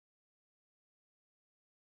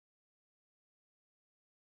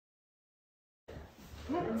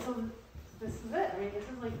And so this is it. I mean, this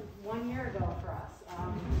is like 1 year ago for us.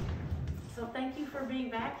 So thank you for being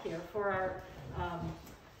back here for our,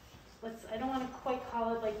 I don't want to quite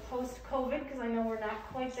call it like post-COVID, because I know we're not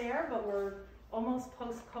quite there, but we're almost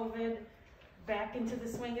post-COVID, back into the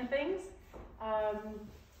swing of things.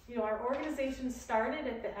 You know, our organization started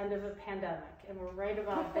at the end of a pandemic, and we're right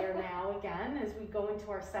about there now again as we go into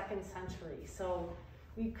our second century. So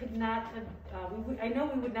we could not, I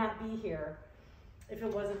know we would not be here if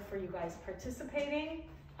it wasn't for you guys participating,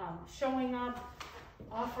 showing up,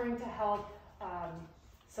 offering to help.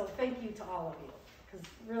 So thank you to all of you, because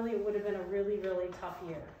really it would have been a really, really tough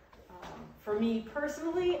year for me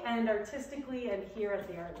personally and artistically and here at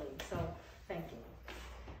the Art League. So thank you.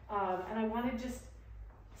 And I want to just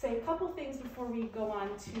say a couple things before we go on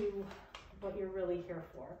to what you're really here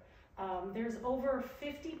for. There's over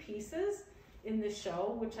 50 pieces in the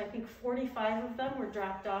show, which I think 45 of them were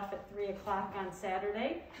dropped off at 3 o'clock on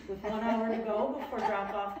Saturday with 1 hour to go before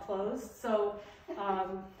drop-off closed. So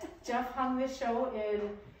Jeff hung this show in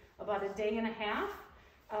about a day and a half.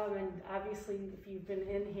 And obviously, if you've been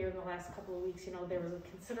in here in the last couple of weeks, you know there was a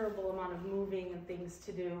considerable amount of moving and things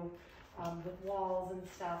to do with walls and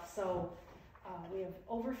stuff. So we have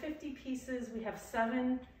over 50 pieces. We have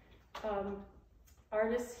 7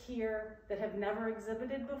 artists here that have never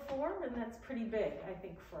exhibited before, and that's pretty big, I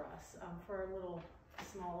think, for us, for a little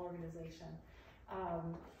small organization.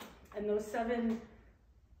 And those 7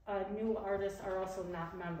 new artists are also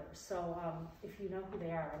not members. So if you know who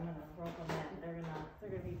they are, I'm gonna rope them in. They're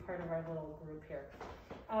gonna be part of our little group here.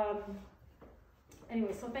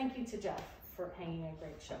 Anyway, so thank you to Jeff for hanging a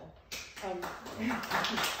great show.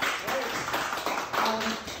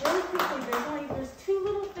 Really quickly, there's 2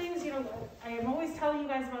 little things. You know, I am always telling you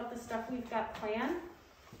guys about the stuff we've got planned,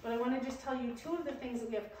 but I want to just tell you 2 of the things that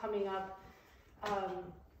we have coming up.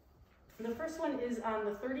 The first one is on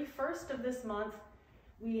the 31st of this month.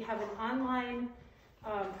 We have an online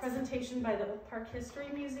presentation by the Oak Park History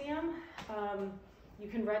Museum. You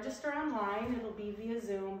can register online. It'll be via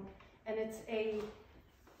Zoom, and it's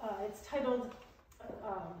titled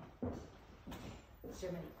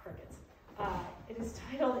Jiminy Crickets. It is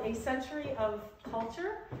titled A Century of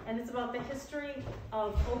Culture, and it's about the history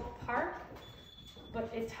of Oak Park, but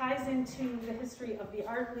it ties into the history of the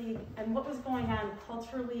Art League and what was going on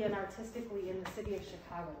culturally and artistically in the city of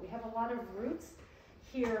Chicago. We have a lot of roots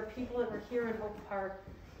here, people that were here in Oak Park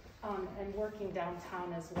and working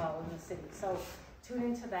downtown as well in the city. So tune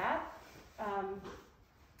into that.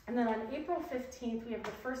 And then on April 15th, we have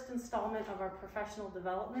the first installment of our professional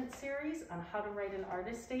development series on how to write an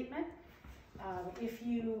artist statement. If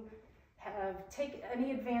you take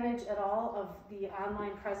any advantage at all of the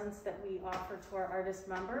online presence that we offer to our artist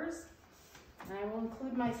members, and I will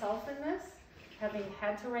include myself in this, having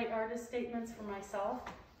had to write artist statements for myself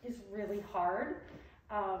is really hard.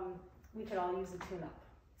 We could all use a tune-up.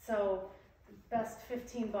 So best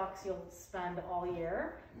 $15 you'll spend all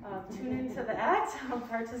year. Tune into that,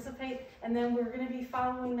 participate, and then we're going to be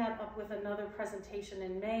following that up with another presentation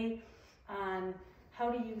in May on how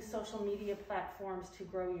to use social media platforms to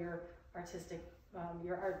grow your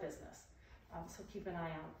your art business. So keep an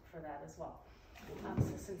eye out for that as well.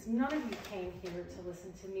 So since none of you came here to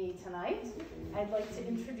listen to me tonight, I'd like to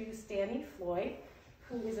introduce Danny Floyd,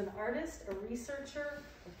 who is an artist, a researcher,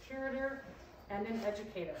 a curator, and an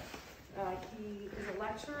educator. He is a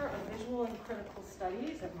lecturer of visual and critical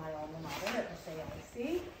studies at my alma mater at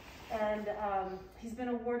SAIC, and he's been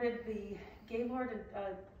awarded the Gaylord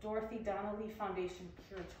and Dorothy Donnelly Foundation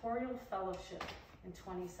Curatorial Fellowship in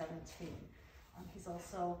 2017. He's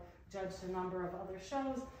also judged a number of other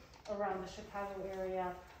shows around the Chicago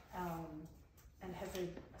area and has a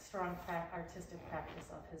strong artistic practice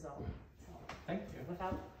of his own. So, thank you.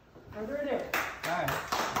 Without further ado. Hi.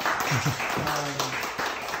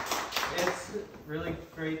 It's really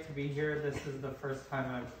great to be here. This is the first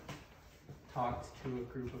time I've talked to a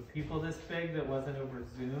group of people this big that wasn't over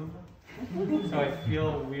Zoom. So I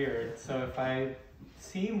feel weird. So if I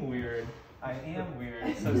seem weird, I am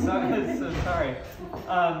weird. So sorry.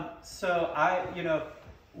 So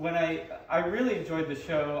when I really enjoyed the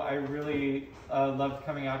show. I really loved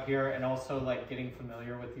coming out here and also like getting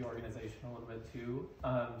familiar with the organization a little bit too.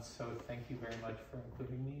 So thank you very much for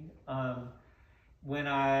including me. When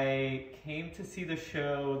I came to see the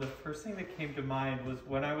show, the first thing that came to mind was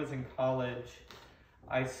when I was in college,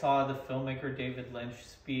 I saw the filmmaker David Lynch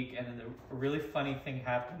speak, and a really funny thing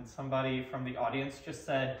happened. Somebody from the audience just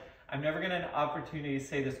said, "I'm never gonna have an opportunity to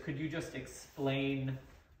say this. Could you just explain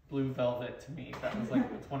Blue Velvet to me?" That was like,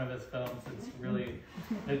 it's one of his films. It's really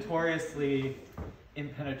notoriously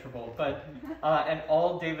impenetrable. But and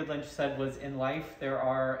all David Lynch said was, in life there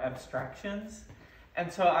are abstractions.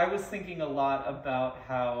 And so I was thinking a lot about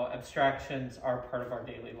how abstractions are part of our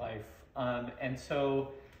daily life. And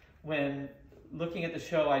so when looking at the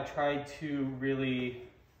show, I tried to really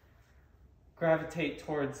gravitate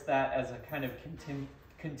towards that as a kind of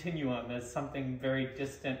continuum, as something very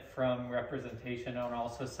distant from representation, and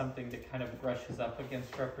also something that kind of brushes up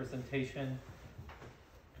against representation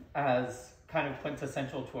as kind of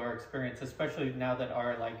quintessential to our experience, especially now that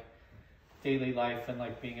our like daily life and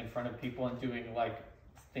like being in front of people and doing like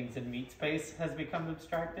things in meat space has become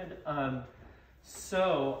abstracted.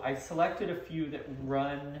 So I selected a few that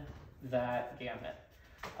run that gamut.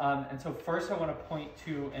 And so first I want to point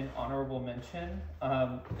to an honorable mention.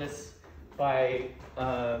 This by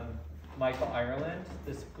Michael Ireland,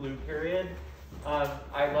 this Blue.Period.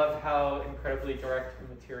 I love how incredibly direct the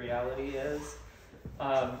materiality is,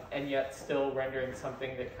 and yet still rendering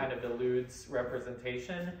something that kind of eludes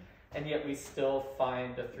representation, and yet we still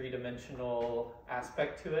find a three-dimensional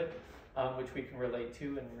aspect to it, which we can relate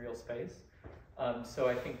to in real space. So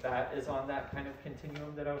I think that is on that kind of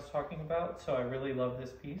continuum that I was talking about. So I really love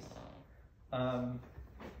this piece. And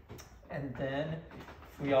then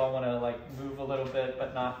if we all want to like move a little bit,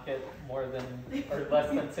 but not get more than or less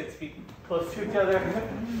than 6 feet close to each other.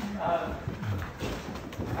 I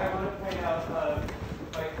want to point out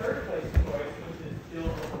my third place choice, which is Jill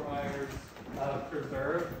Obermaier's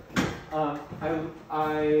Perserve.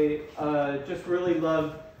 I just really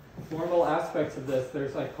love formal aspects of this.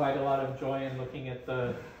 There's like quite a lot of joy in looking at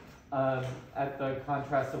the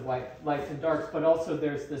contrast of lights and darks, but also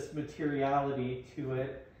there's this materiality to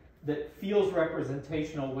it that feels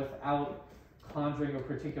representational without conjuring a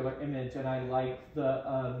particular image, and I like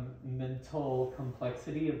the mental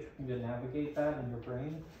complexity of trying to navigate that in your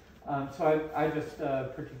brain. So I just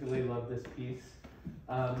particularly love this piece.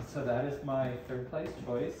 So that is my third place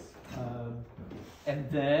choice. And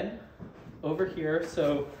then over here,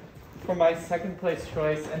 so for my second place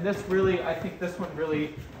choice, and this really, I think this one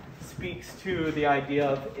really speaks to the idea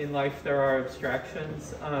of in life there are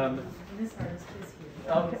abstractions. This artist is here.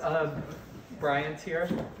 Okay, Bryan's here.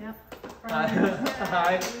 Yep.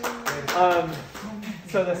 Hi.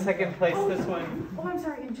 So the second place, this one. Oh, I'm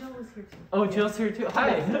sorry, and Jill was here too. Oh, Jill's here too.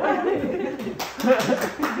 Hi.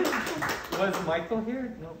 Was Michael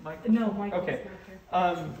here? No, Michael. No, Michael's okay.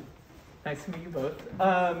 not here. Nice to meet you both.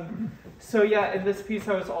 So yeah, in this piece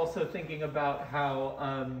I was also thinking about how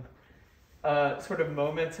sort of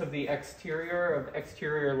moments of the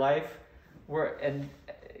exterior life and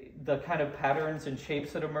the kind of patterns and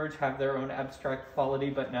shapes that emerge have their own abstract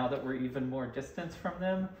quality, but now that we're even more distanced from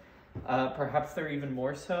them, perhaps they're even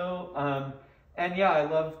more so. And yeah, I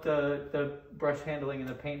love the brush handling and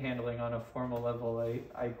the paint handling on a formal level.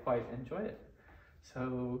 I quite enjoy it.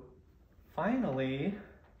 So finally,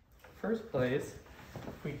 first place,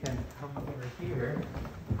 if we can come over here.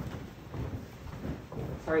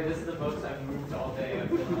 Sorry, this is the most I've moved all day. I've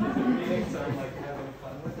been on Zoom meetings, so I'm like having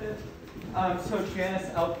fun with it. So Janice,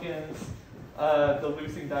 Elkins, the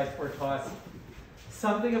losing dice were tossed.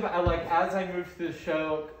 Something about, like, as I moved through the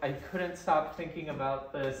show, I couldn't stop thinking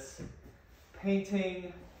about this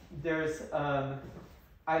painting. There's, I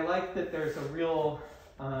like that there's a real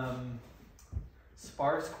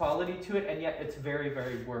sparse quality to it, and yet it's very,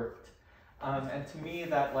 very worked. And to me,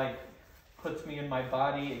 that like puts me in my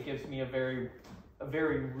body. It gives me a very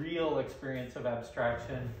real experience of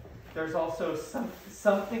abstraction. There's also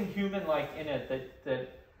something human-like in it that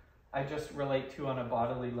I just relate to on a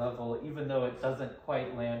bodily level, even though it doesn't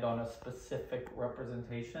quite land on a specific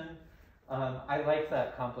representation. I like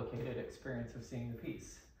that complicated experience of seeing the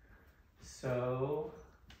piece. So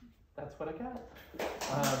that's what I got.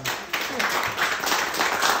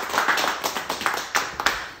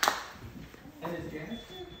 And is Janice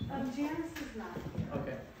here? Janice is not here.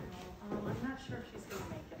 Okay. I'm not sure if she's going to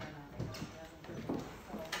make it or not. She hasn't been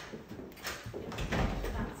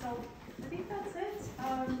on, so I think that's it.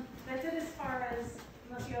 That's it as far as,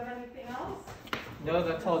 unless you have anything else? No,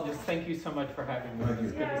 that's all. Just thank you so much for having me.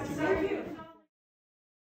 It's good to see you. Thank you.